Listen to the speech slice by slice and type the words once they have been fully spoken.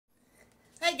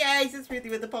Guys, it's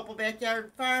Ruthie with the Purple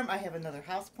Backyard Farm. I have another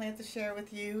house plant to share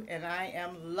with you, and I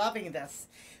am loving this.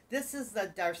 This is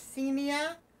the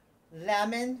Dracaena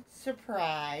Lemon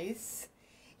Surprise,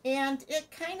 and it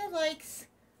kind of likes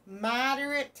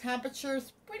moderate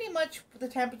temperatures, pretty much the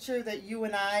temperature that you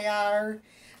and I are,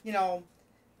 you know,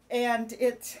 and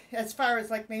it, as far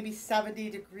as like maybe 70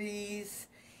 degrees.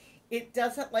 It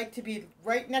doesn't like to be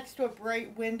right next to a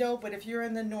bright window, but if you're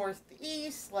in the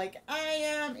northeast like I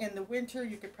am, in the winter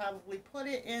you could probably put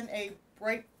it in a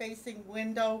bright facing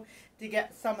window to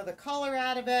get some of the color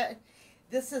out of it.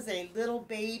 This is a little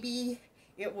baby.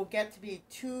 It will get to be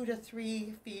 2 to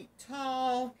 3 feet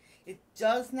tall. It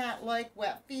does not like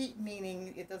wet feet,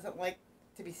 meaning it doesn't like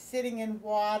to be sitting in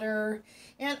water.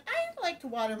 And I like to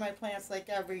water my plants like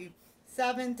every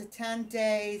 7 to 10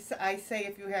 days. I say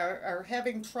if you are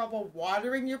having trouble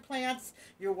watering your plants,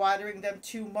 you're watering them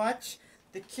too much,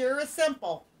 the cure is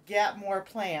simple. Get more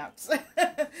plants.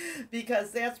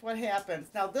 Because that's what happens.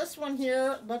 Now this one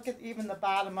here, look at even the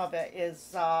bottom of it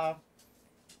is,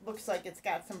 looks like it's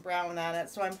got some brown on it.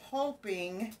 So I'm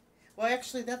hoping, well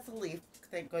actually that's a leaf,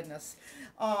 thank goodness.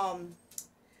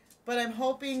 But I'm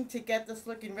hoping to get this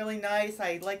looking really nice.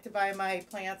 I like to buy my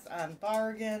plants on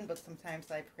bargain, but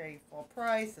sometimes I pay full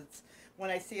price. It's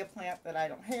when I see a plant that I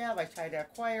don't have, I try to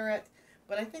acquire it.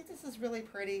 But I think this is really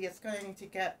pretty. It's going to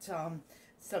get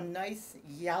some nice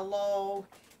yellow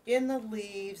in the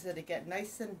leaves. It'll get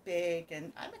nice and big,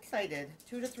 and I'm excited.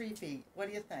 2 to 3 feet. What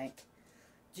do you think?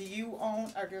 Do you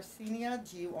own a Dracaena?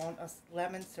 Do you own a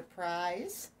Lemon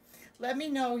Surprise? Let me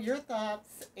know your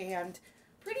thoughts. And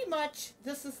pretty much,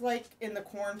 this is like in the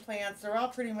corn plants. They're all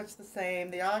pretty much the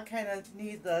same. They all kind of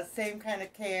need the same kind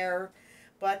of care.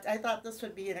 But I thought this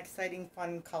would be an exciting,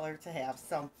 fun color to have.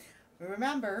 So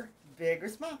remember, big or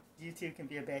small, you too can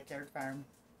be a backyard farm.